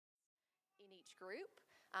each group.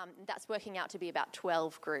 That's working out to be about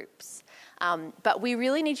 12 groups. But we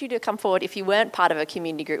really need you to come forward if you weren't part of a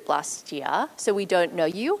community group last year, so we don't know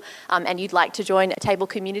you, and you'd like to join a table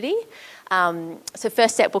community. So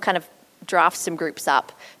first step, we'll kind of draft some groups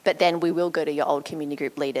up, but then we will go to your old community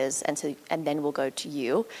group leaders, and then we'll go to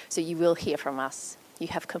you. So you will hear from us. You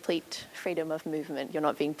have complete freedom of movement. You're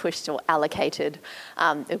not being pushed or allocated.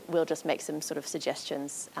 We'll just make some sort of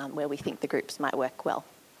suggestions where we think the groups might work well.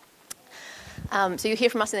 So you'll hear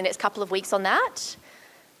from us in the next couple of weeks on that.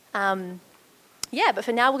 But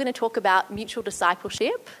for now we're going to talk about mutual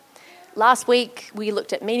discipleship. Last week we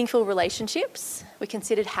looked at meaningful relationships. We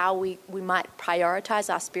considered how we might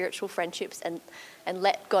prioritise our spiritual friendships and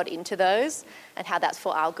let God into those, and how that's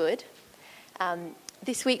for our good.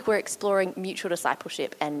 This week we're exploring mutual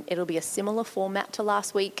discipleship, and it'll be a similar format to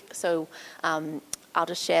last week. So I'll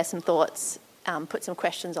just share some thoughts, put some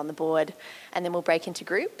questions on the board, and then we'll break into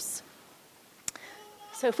groups.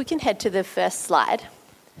 So if we can head to the first slide.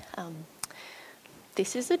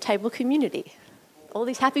 This is a table community. All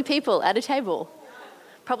these happy people at a table.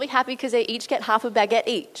 Probably happy because they each get half a baguette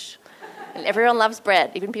each. And everyone loves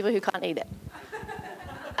bread, even people who can't eat it.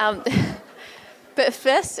 But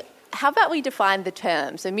first, how about we define the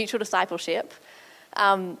term? So mutual discipleship.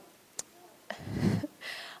 Well,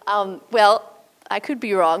 I could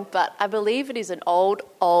be wrong, but I believe it is an old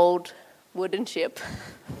wooden ship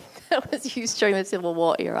that was used during the Civil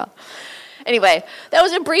War era. Anyway, that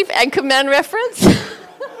was a brief Anchorman reference.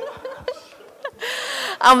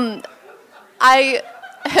 I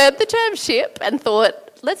heard the term ship and thought,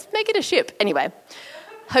 let's make it a ship. Anyway,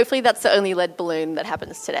 hopefully that's the only lead balloon that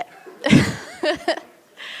happens today.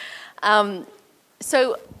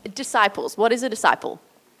 So disciples, what is a disciple?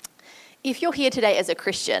 If you're here today as a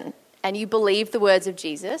Christian and you believe the words of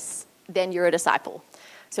Jesus, then you're a disciple.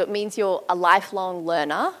 So it means you're a lifelong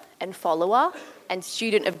learner and follower and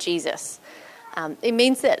student of Jesus. It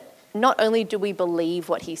means that not only do we believe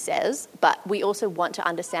what he says, but we also want to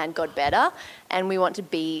understand God better, and we want to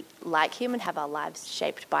be like him and have our lives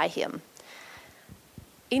shaped by him.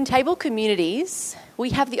 In table communities,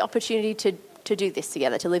 we have the opportunity to do this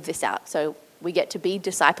together, to live this out. So we get to be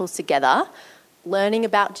disciples together, learning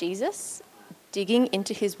about Jesus, digging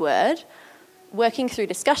into his word, working through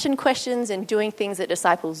discussion questions and doing things that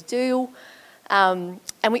disciples do. And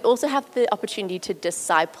we also have the opportunity to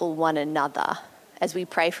disciple one another as we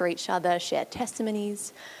pray for each other, share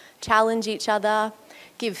testimonies, challenge each other,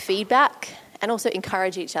 give feedback, and also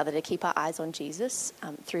encourage each other to keep our eyes on Jesus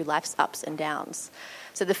through life's ups and downs.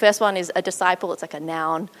 So the first one is a disciple. It's like a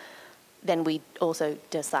noun. Then we also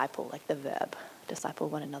disciple, like the verb, disciple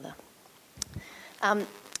one another.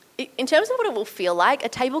 In terms of what it will feel like, a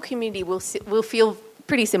table community will feel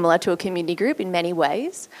pretty similar to a community group in many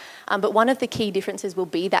ways. But one of the key differences will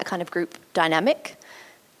be that kind of group dynamic.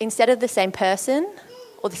 Instead of the same person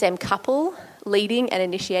or the same couple leading and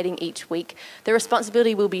initiating each week, the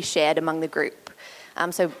responsibility will be shared among the group.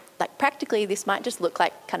 So like practically, this might just look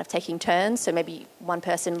like kind of taking turns. So maybe one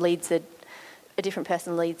person leads a different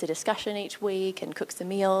person leads a discussion each week and cooks the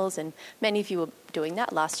meals, and many of you were doing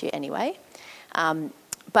that last year anyway.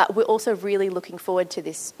 But we're also really looking forward to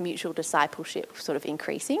this mutual discipleship sort of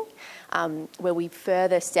increasing, where we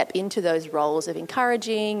further step into those roles of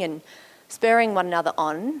encouraging and spurring one another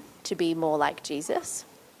on to be more like Jesus.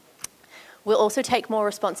 We'll also take more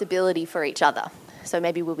responsibility for each other. So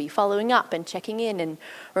maybe we'll be following up and checking in and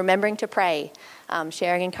remembering to pray,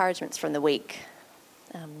 sharing encouragements from the week,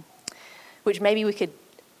 which maybe we could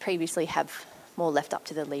previously have more left up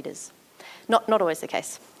to the leaders. Not always the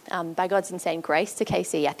case. By God's insane grace to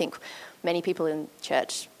KC, I think many people in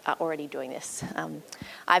church are already doing this.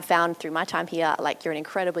 I've found through my time here, like you're an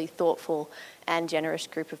incredibly thoughtful and generous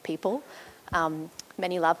group of people.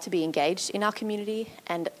 Many love to be engaged in our community,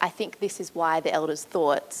 and I think this is why the elders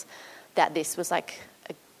thought that this was like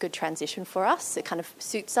a good transition for us. It kind of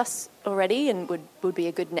suits us already and would be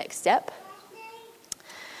a good next step.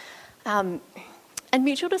 And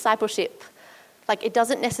mutual discipleship, like it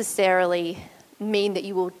doesn't necessarily mean that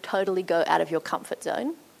you will totally go out of your comfort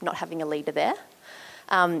zone, not having a leader there.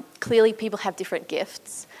 Clearly people have different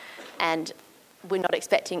gifts, and we're not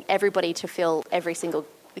expecting everybody to fill every single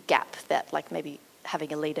gap that like maybe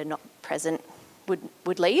having a leader not present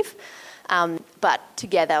would leave. But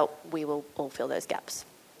together we will all fill those gaps.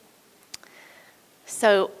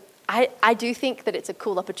 So I do think that it's a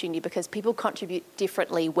cool opportunity because people contribute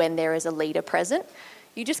differently when there is a leader present.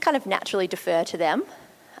 You just kind of naturally defer to them,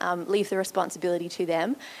 leave the responsibility to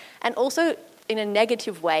them. And also in a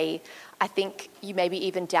negative way, I think you maybe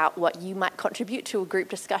even doubt what you might contribute to a group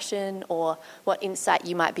discussion or what insight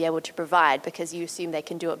you might be able to provide because you assume they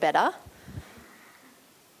can do it better.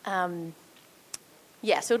 So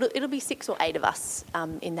it'll be 6 or 8 of us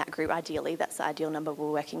in that group, ideally. That's the ideal number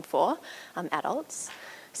we're working for, adults.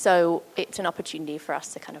 So it's an opportunity for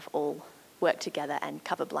us to kind of all work together and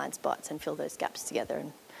cover blind spots and fill those gaps together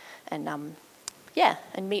and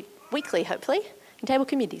meet weekly, hopefully, in table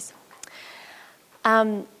communities.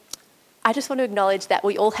 I just want to acknowledge that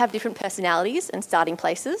we all have different personalities and starting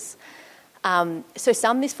places. So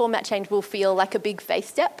some this format change will feel like a big faith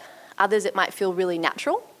step. Others it might feel really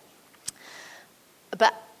natural.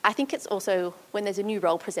 But I think it's also, when there's a new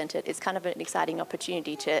role presented, it's kind of an exciting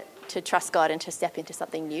opportunity to trust God and to step into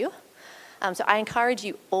something new. So I encourage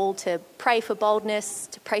you all to pray for boldness,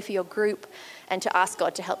 to pray for your group, and to ask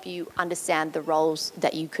God to help you understand the roles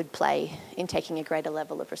that you could play in taking a greater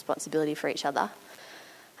level of responsibility for each other.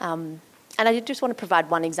 And I did just want to provide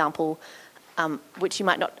one example, which you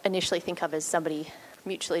might not initially think of as somebody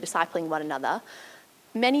mutually discipling one another.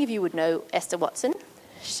 Many of you would know Esther Watson.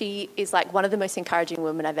 She is like one of the most encouraging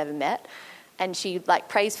women I've ever met. And she like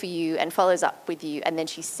prays for you and follows up with you, and then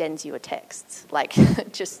she sends you a text like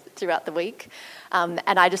just throughout the week. And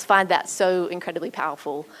I just find that so incredibly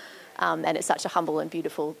powerful. And it's such a humble and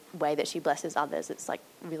beautiful way that she blesses others. It's like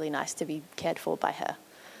really nice to be cared for by her.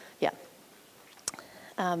 Yeah.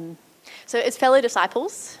 So as fellow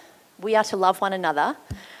disciples, we are to love one another,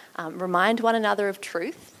 remind one another of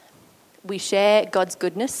truth. We share God's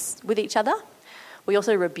goodness with each other. We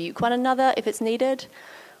also rebuke one another if it's needed.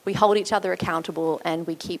 We hold each other accountable, and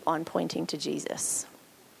we keep on pointing to Jesus.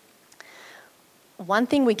 One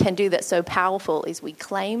thing we can do that's so powerful is we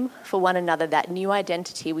claim for one another that new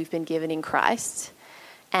identity we've been given in Christ,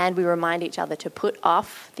 and we remind each other to put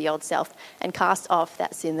off the old self and cast off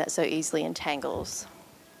that sin that so easily entangles.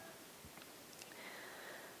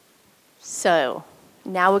 So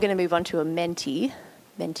now we're going to move on to a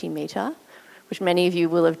Mentimeter, which many of you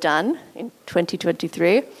will have done in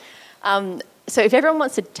 2023. So if everyone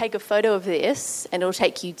wants to take a photo of this, and it'll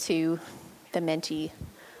take you to the Menti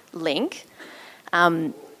link.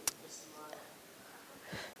 Okay,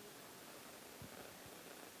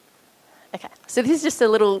 so this is just a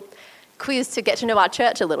little quiz to get to know our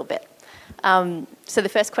church a little bit. So the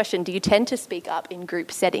first question, do you tend to speak up in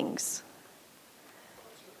group settings?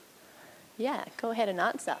 Yeah, go ahead and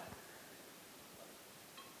answer.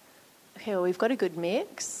 Okay, well, we've got a good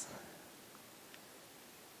mix.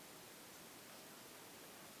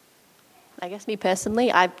 I guess me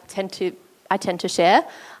personally, I tend to share.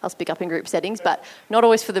 I'll speak up in group settings, but not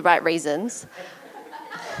always for the right reasons.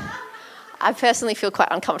 I personally feel quite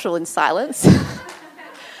uncomfortable in silence.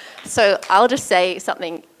 So I'll just say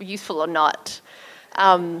something useful or not.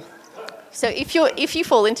 So if you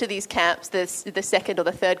fall into these camps, the second or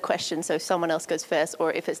the third question, so someone else goes first,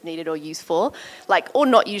 or if it's needed or useful, or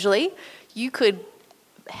not usually, you could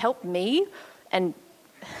help me and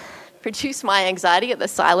reduce my anxiety at the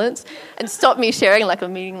silence and stop me sharing like a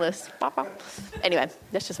meaningless... Anyway,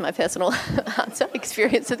 that's just my personal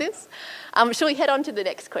experience of this. Shall we head on to the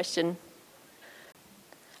next question?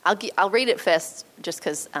 I'll read it first just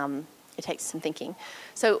because it takes some thinking.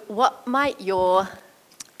 So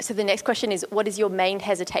the next question is, what is your main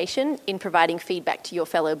hesitation in providing feedback to your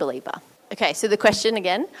fellow believer? Okay, so the question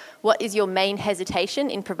again, what is your main hesitation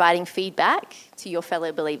in providing feedback to your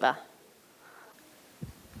fellow believer?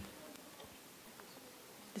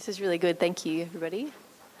 This is really good. Thank you, everybody.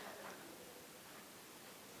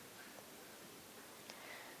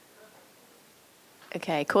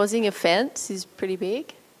 Okay, causing offense is pretty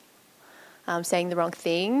big. Saying the wrong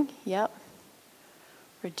thing, yep.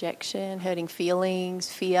 Rejection, hurting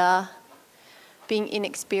feelings, fear, being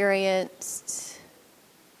inexperienced.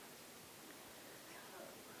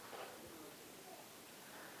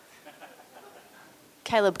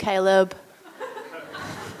 Caleb.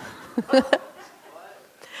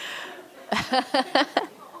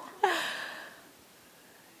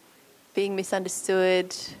 Being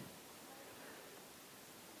misunderstood.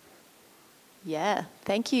 Yeah,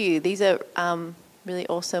 thank you. These are really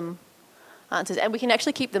awesome answers. And we can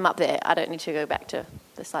actually keep them up there. I don't need to go back to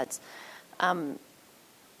the slides. So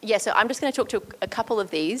I'm just going to talk to a couple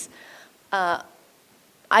of these. I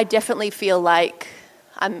definitely feel like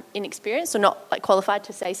I'm inexperienced or not qualified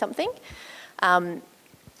to say something.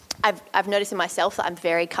 I've noticed in myself that I'm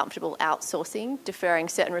very comfortable outsourcing, deferring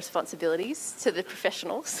certain responsibilities to the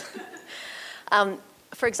professionals.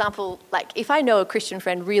 For example, if I know a Christian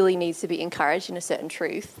friend really needs to be encouraged in a certain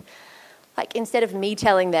truth, instead of me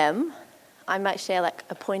telling them, I might share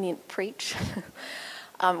a poignant preach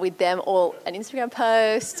with them, or an Instagram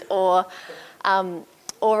post, or I'll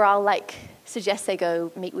suggest they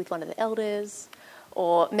go meet with one of the elders,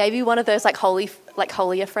 or maybe one of those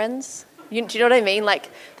holier friends. Do you know what I mean? Like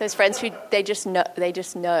those friends who they just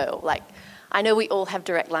know. Like, I know we all have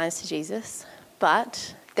direct lines to Jesus,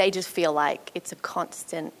 but they just feel like it's a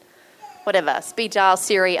constant, whatever, speed dial,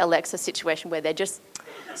 Siri, Alexa situation where they're just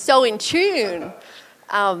so in tune.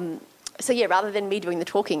 So yeah, rather than me doing the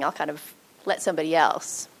talking, I'll kind of let somebody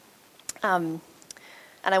else. And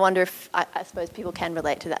I wonder if, I suppose people can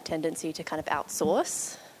relate to that tendency to kind of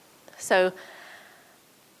outsource. So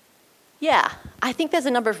yeah, I think there's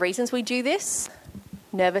a number of reasons we do this.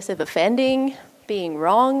 Nervous of offending, being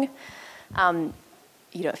wrong,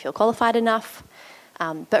 you don't feel qualified enough.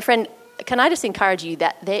 But friend, can I just encourage you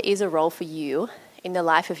that there is a role for you in the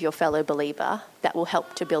life of your fellow believer that will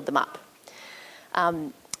help to build them up.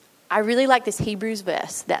 I really like this Hebrews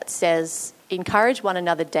verse that says, encourage one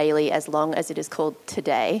another daily as long as it is called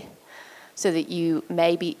today, so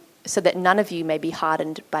that none of you may be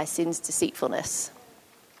hardened by sin's deceitfulness.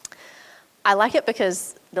 I like it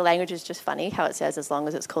because the language is just funny, how it says as long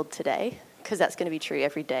as it's called today, because that's going to be true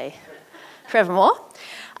every day, forevermore.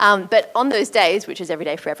 But on those days, which is every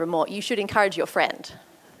day forevermore, you should encourage your friend.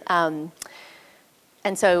 And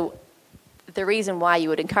so the reason why you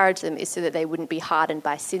would encourage them is so that they wouldn't be hardened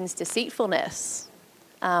by sin's deceitfulness.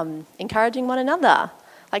 Encouraging one another,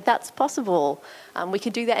 like that's possible. We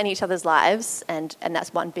can do that in each other's lives, and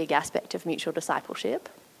that's one big aspect of mutual discipleship.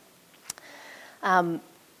 And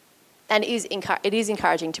it is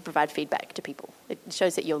encouraging to provide feedback to people. It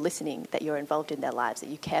shows that you're listening, that you're involved in their lives, that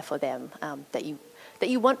you care for them, that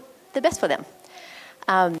you want the best for them.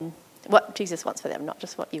 What Jesus wants for them, not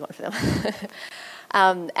just what you want for them.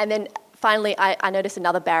 And then finally, I noticed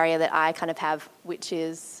another barrier that I kind of have, which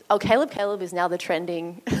is, Caleb is now the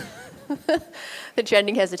trending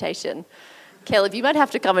hesitation. Caleb, you might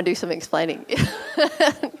have to come and do some explaining.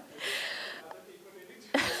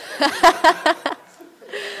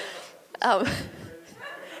 So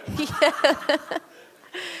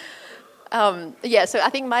I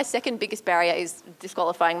think my second biggest barrier is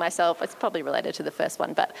disqualifying myself. It's probably related to the first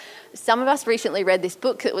one, but some of us recently read this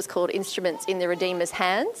book that was called Instruments in the Redeemer's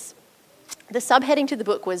Hands. The subheading to the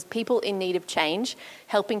book was People in Need of Change,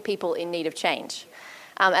 Helping People in Need of Change.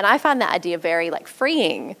 And I find that idea very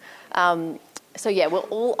freeing. So yeah, we're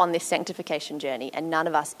all on this sanctification journey and none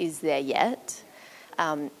of us is there yet.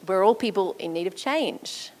 We're all people in need of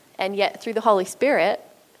change. And yet through the Holy Spirit,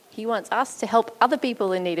 he wants us to help other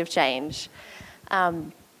people in need of change.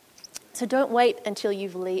 So don't wait until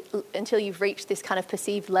you've reached this kind of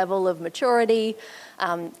perceived level of maturity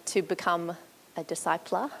to become a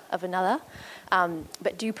discipler of another.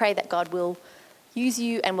 But do pray that God will use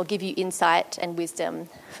you and will give you insight and wisdom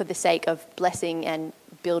for the sake of blessing and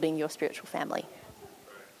building your spiritual family.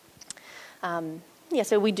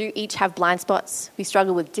 So we do each have blind spots. We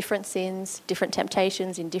struggle with different sins, different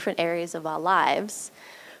temptations in different areas of our lives.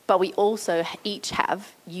 But we also each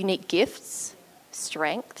have unique gifts,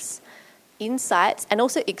 strengths, insights, and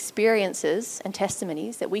also experiences and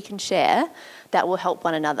testimonies that we can share that will help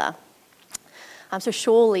one another. So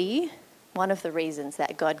surely one of the reasons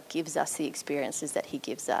that God gives us the experiences that he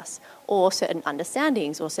gives us, or certain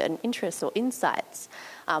understandings, or certain interests or insights.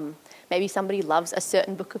 Maybe somebody loves a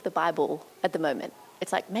certain book of the Bible at the moment.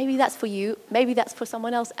 It's like, maybe that's for you, maybe that's for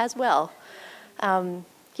someone else as well. So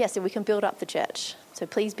we can build up the church. So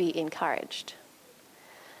please be encouraged.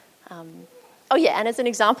 And as an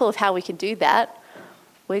example of how we can do that,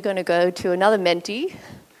 we're going to go to another mentee,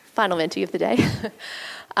 final mentee of the day.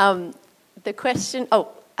 The question,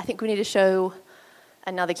 I think we need to show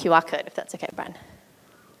another QR code, if that's okay, Brian.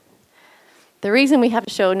 The reason we have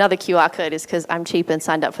to show another QR code is because I'm cheap and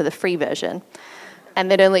signed up for the free version, and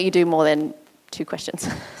they don't let you do more than 2 questions.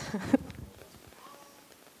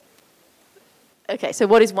 Okay, so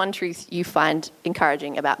what is one truth you find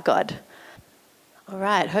encouraging about God? All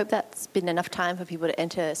right, hope that's been enough time for people to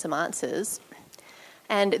enter some answers.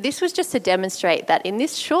 And this was just to demonstrate that in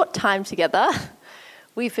this short time together,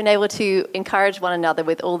 we've been able to encourage one another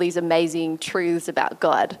with all these amazing truths about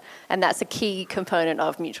God. And that's a key component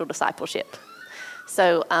of mutual discipleship.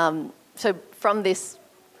 So from this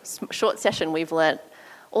short session, we've learnt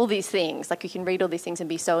all these things. Like, you can read all these things and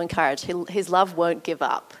be so encouraged. His love won't give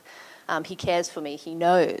up. He cares for me. He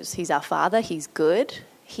knows. He's our Father. He's good.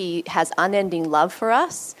 He has unending love for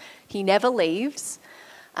us. He never leaves.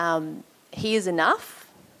 He is enough.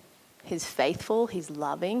 He's faithful. He's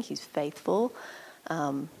loving. He's faithful.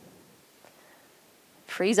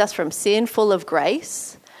 Frees us from sin, full of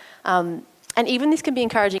grace. And even this can be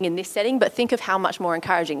encouraging in this setting, but think of how much more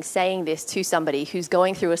encouraging saying this to somebody who's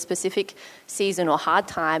going through a specific season or hard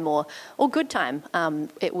time or good time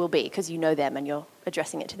it will be, because you know them and you're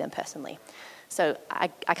addressing it to them personally. So I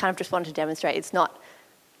kind of just wanted to demonstrate it's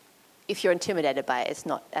if you're intimidated by it, it's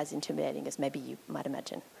not as intimidating as maybe you might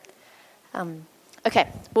imagine. Okay,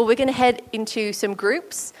 well, we're going to head into some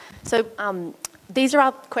groups. So these are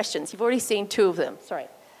our questions. You've already seen two of them. Sorry.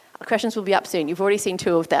 Our questions will be up soon. You've already seen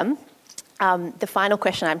two of them. The final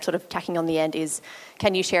question I'm sort of tacking on the end is,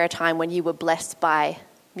 can you share a time when you were blessed by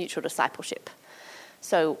mutual discipleship?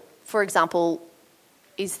 So, for example,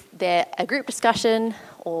 is there a group discussion,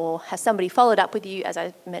 or has somebody followed up with you, as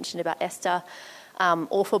I mentioned about Esther,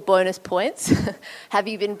 or for bonus points, have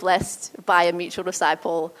you been blessed by a mutual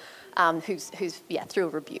disciple who's through a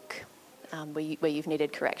rebuke, where you've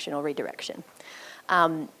needed correction or redirection?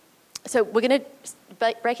 So we're going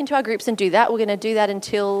to break into our groups and do that. We're going to do that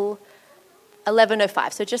until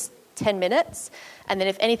 11:05, so just 10 minutes. And then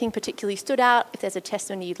if anything particularly stood out, if there's a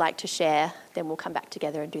testimony you'd like to share, then we'll come back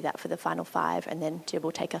together and do that for the final 5, and then Jib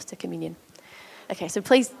will take us to communion. Okay, so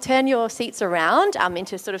please turn your seats around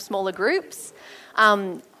into sort of smaller groups.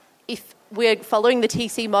 If we're following the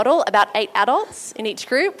TC model, about 8 adults in each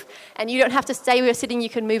group, and you don't have to stay where you're sitting, you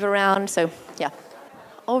can move around, so yeah.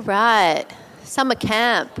 All right, summer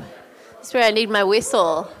camp. This is where I need my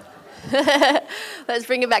whistle. Let's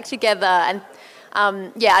bring it back together. And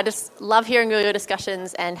I just love hearing all your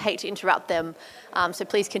discussions and hate to interrupt them, so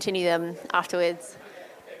please continue them afterwards.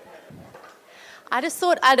 I just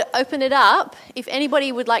thought I'd open it up. If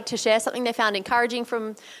anybody would like to share something they found encouraging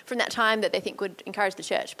from that time that they think would encourage the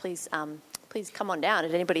church, please come on down.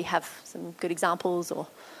 Did anybody have some good examples? Or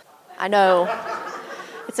I know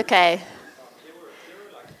it's okay. There were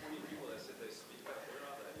like 20 people that said they speak up. Where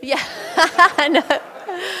are they? Yeah, I know.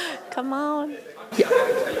 Come on. Yeah.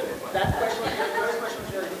 That first question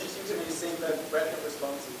was really interesting to me, seeing the breadth of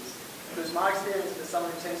responses. Because my experience is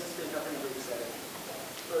someone who tends to speak up in a group setting.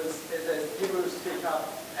 Because there's people who speak up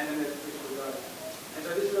and then there's people who don't. And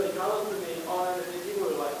so this really colours for me on the people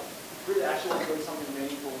who are like really actually doing something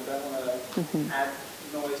meaningful and don't want to add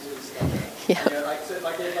noise to the discussion. Yeah. You know, there's a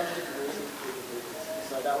bunch of different reasons for people to do this.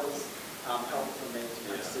 So that was helpful for me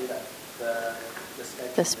to see that the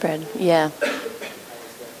spectrum. The spread, yeah.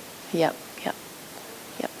 Yep.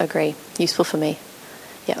 Agree. Useful for me.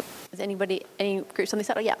 Yep. Is any groups on this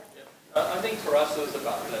side? Oh, yeah. I think for us it was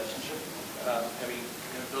about relationship,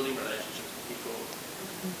 building relationships with people,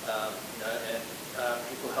 and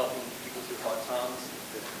people helping people through hard times,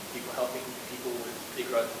 people helping people with big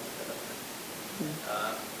growth and development.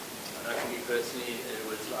 I know for me personally, it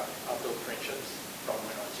was like I built friendships from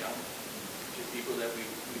when I was young to people that we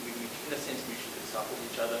in a sense, we should disciple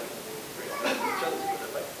each other, very honest with each other, to put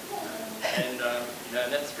it that way. And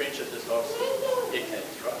and that's friendship that lasts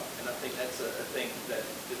decades, right? And I think that's a thing that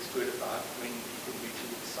is good about when people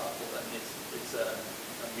mutually disciple, and it's a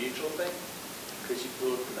mutual thing, because you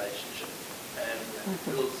build relationship, and it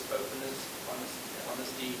builds openness,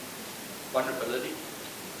 honesty, vulnerability,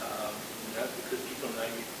 because people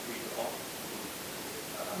know who you are.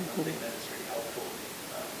 I think that is really helpful.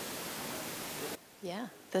 Yeah,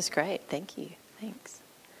 that's great. Thank you. Thanks.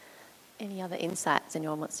 Any other insights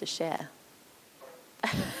anyone wants to share?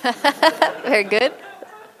 Very good.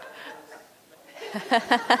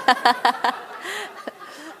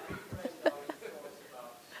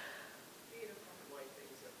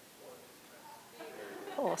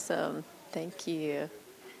 Awesome. Thank you.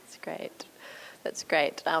 That's great. That's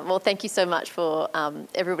great. Well, thank you so much for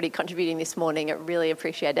everybody contributing this morning. I really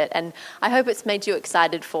appreciate it. And I hope it's made you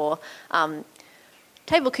excited for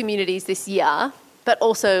table communities this year, but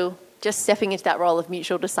also just stepping into that role of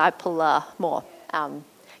mutual discipler more.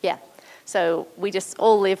 So we just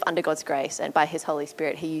all live under God's grace, and by his Holy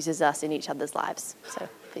Spirit, he uses us in each other's lives. So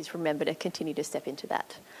please remember to continue to step into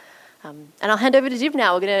that. And I'll hand over to Jiv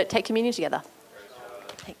now. We're going to take communion together.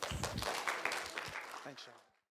 Thanks.